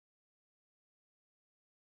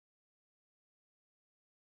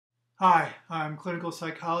Hi, I'm clinical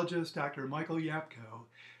psychologist Dr. Michael Yapko,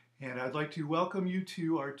 and I'd like to welcome you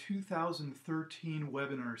to our 2013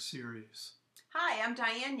 webinar series. Hi, I'm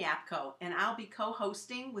Diane Yapko, and I'll be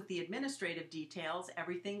co-hosting with the administrative details,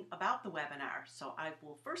 everything about the webinar. So I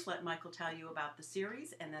will first let Michael tell you about the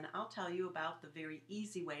series, and then I'll tell you about the very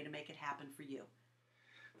easy way to make it happen for you.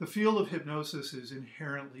 The field of hypnosis is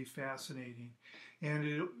inherently fascinating, and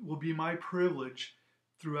it will be my privilege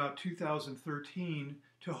throughout 2013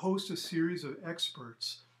 to host a series of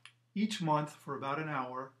experts. Each month for about an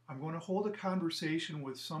hour, I'm going to hold a conversation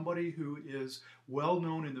with somebody who is well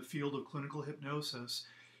known in the field of clinical hypnosis,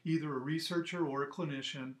 either a researcher or a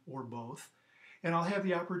clinician or both. And I'll have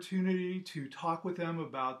the opportunity to talk with them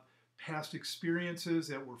about past experiences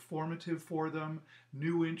that were formative for them,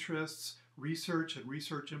 new interests, research and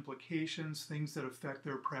research implications, things that affect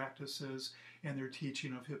their practices and their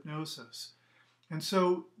teaching of hypnosis. And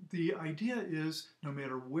so the idea is, no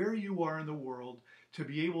matter where you are in the world, to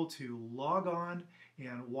be able to log on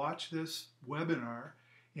and watch this webinar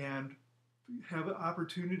and have an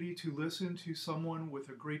opportunity to listen to someone with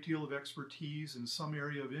a great deal of expertise in some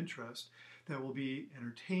area of interest that will be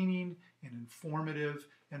entertaining and informative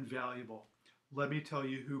and valuable. Let me tell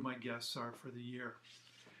you who my guests are for the year.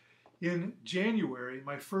 In January,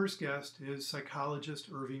 my first guest is psychologist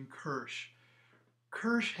Irving Kirsch.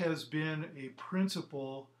 Kirsch has been a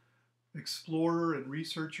principal explorer and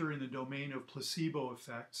researcher in the domain of placebo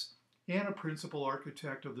effects and a principal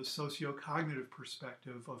architect of the sociocognitive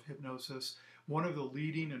perspective of hypnosis, one of the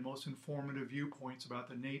leading and most informative viewpoints about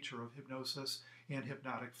the nature of hypnosis and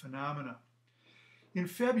hypnotic phenomena. In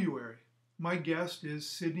February, my guest is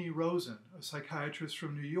Sidney Rosen, a psychiatrist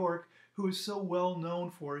from New York who is so well known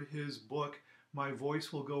for his book, My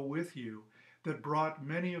Voice Will Go With You, that brought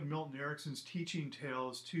many of Milton Erickson's teaching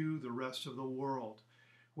tales to the rest of the world.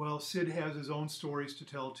 Well, Sid has his own stories to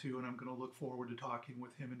tell too, and I'm going to look forward to talking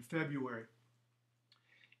with him in February.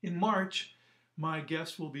 In March, my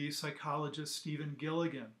guest will be psychologist Stephen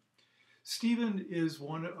Gilligan. Stephen is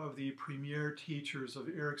one of the premier teachers of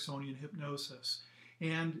Ericksonian hypnosis,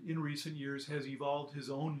 and in recent years has evolved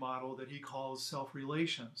his own model that he calls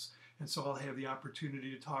self-relations. And so I'll have the opportunity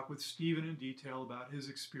to talk with Stephen in detail about his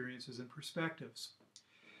experiences and perspectives.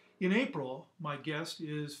 In April, my guest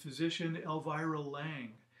is physician Elvira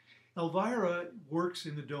Lang. Elvira works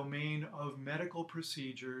in the domain of medical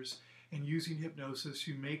procedures and using hypnosis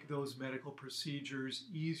to make those medical procedures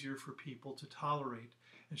easier for people to tolerate.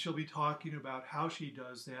 And she'll be talking about how she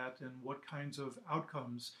does that and what kinds of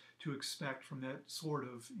outcomes to expect from that sort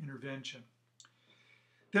of intervention.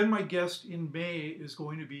 Then my guest in May is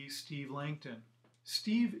going to be Steve Langton.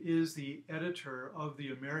 Steve is the editor of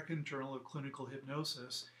the American Journal of Clinical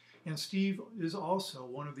Hypnosis, and Steve is also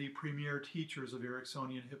one of the premier teachers of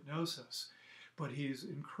Ericksonian hypnosis. But he's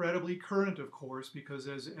incredibly current, of course, because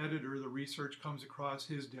as editor, the research comes across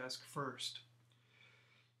his desk first.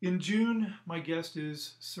 In June, my guest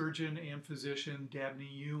is surgeon and physician Dabney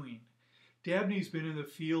Ewing. Dabney's been in the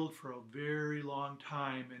field for a very long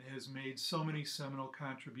time and has made so many seminal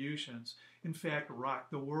contributions. In fact, rocked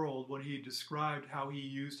the world when he described how he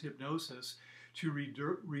used hypnosis to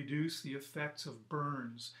reduce the effects of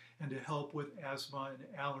burns and to help with asthma and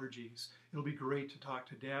allergies. It'll be great to talk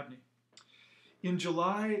to Dabney. In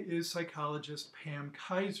July is psychologist Pam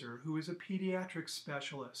Kaiser, who is a pediatric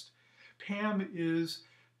specialist. Pam is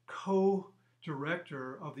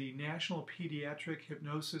co-director of the National Pediatric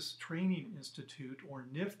Hypnosis Training Institute, or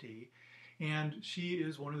NIFTY, and she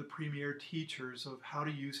is one of the premier teachers of how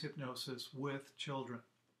to use hypnosis with children.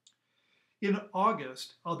 In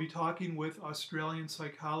August, I'll be talking with Australian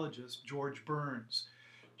psychologist George Burns.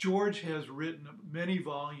 George has written many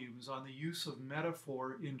volumes on the use of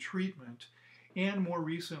metaphor in treatment and more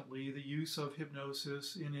recently the use of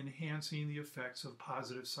hypnosis in enhancing the effects of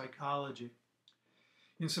positive psychology.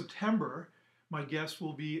 In September, my guest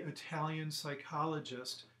will be Italian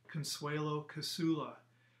psychologist Consuelo Casula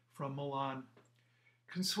from Milan.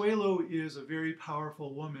 Consuelo is a very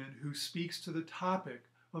powerful woman who speaks to the topic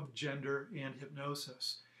of gender and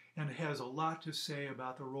hypnosis and has a lot to say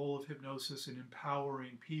about the role of hypnosis in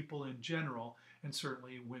empowering people in general and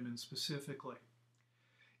certainly women specifically.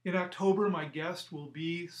 In October, my guest will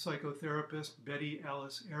be psychotherapist Betty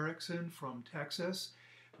Alice Erickson from Texas.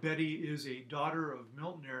 Betty is a daughter of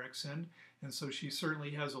Milton Erickson, and so she certainly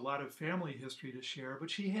has a lot of family history to share, but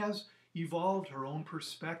she has evolved her own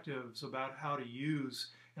perspectives about how to use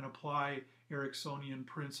and apply Ericksonian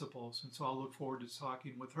principles, and so I'll look forward to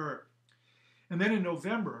talking with her. And then in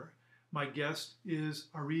November, my guest is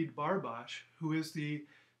Arid Barbash, who is the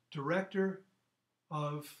director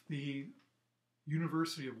of the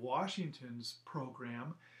University of Washington's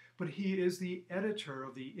program, but he is the editor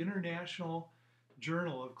of the International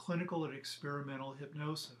Journal of Clinical and Experimental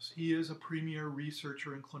Hypnosis. He is a premier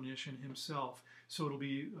researcher and clinician himself, so it'll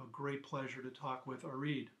be a great pleasure to talk with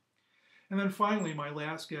Arid. And then finally, my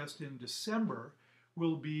last guest in December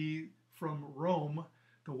will be from Rome,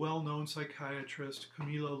 the well-known psychiatrist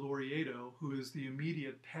Camillo Laureato, who is the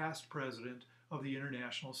immediate past president of the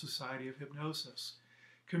International Society of Hypnosis.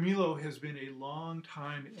 Camillo has been a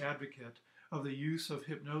long-time advocate of the use of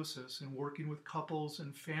hypnosis in working with couples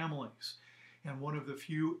and families, and one of the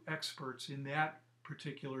few experts in that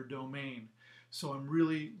particular domain. So I'm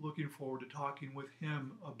really looking forward to talking with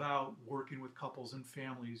him about working with couples and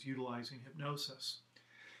families utilizing hypnosis.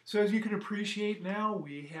 So as you can appreciate now,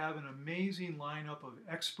 we have an amazing lineup of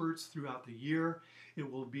experts throughout the year.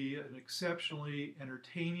 It will be an exceptionally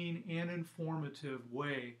entertaining and informative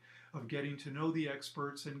way of getting to know the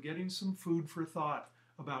experts and getting some food for thought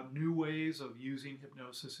about new ways of using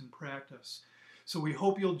hypnosis in practice. So we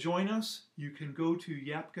hope you'll join us. You can go to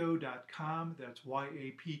yapko.com, that's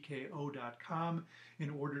YAPKO.com, in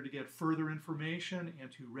order to get further information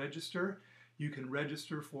and to register. You can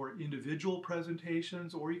register for individual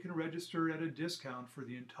presentations, or you can register at a discount for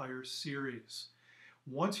the entire series.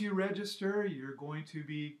 Once you register, you're going to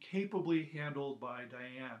be capably handled by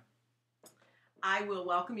Diane. I will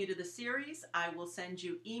welcome you to the series. I will send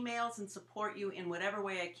you emails and support you in whatever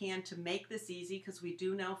way I can to make this easy, because we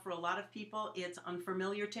do know for a lot of people it's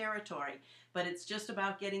unfamiliar territory. But it's just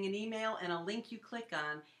about getting an email and a link you click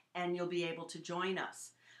on, and you'll be able to join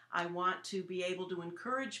us. I want to be able to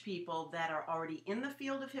encourage people that are already in the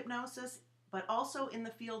field of hypnosis, but also in the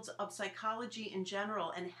fields of psychology in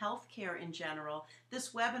general and healthcare in general. This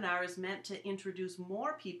webinar is meant to introduce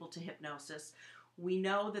more people to hypnosis. We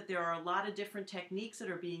know that there are a lot of different techniques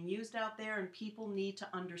that are being used out there, and people need to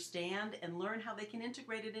understand and learn how they can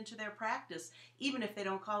integrate it into their practice, even if they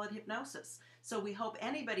don't call it hypnosis. So we hope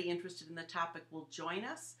anybody interested in the topic will join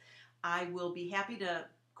us. I will be happy to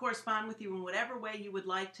correspond with you in whatever way you would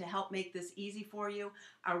like to help make this easy for you.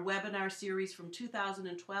 Our webinar series from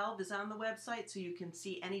 2012 is on the website, so you can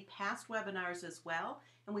see any past webinars as well,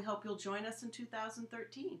 and we hope you'll join us in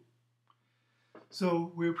 2013.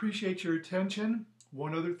 So we appreciate your attention.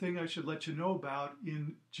 One other thing I should let you know about,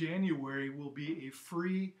 in January will be a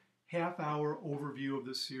free half-hour overview of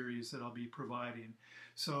the series that I'll be providing.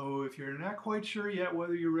 So if you're not quite sure yet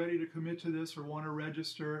whether you're ready to commit to this or want to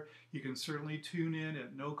register, you can certainly tune in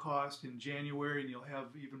at no cost in January, and you'll have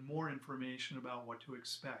even more information about what to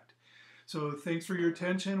expect. So thanks for your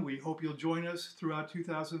attention. We hope you'll join us throughout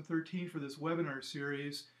 2013 for this webinar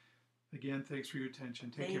series. Again, thanks for your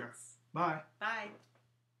attention. Take care. Bye. Bye.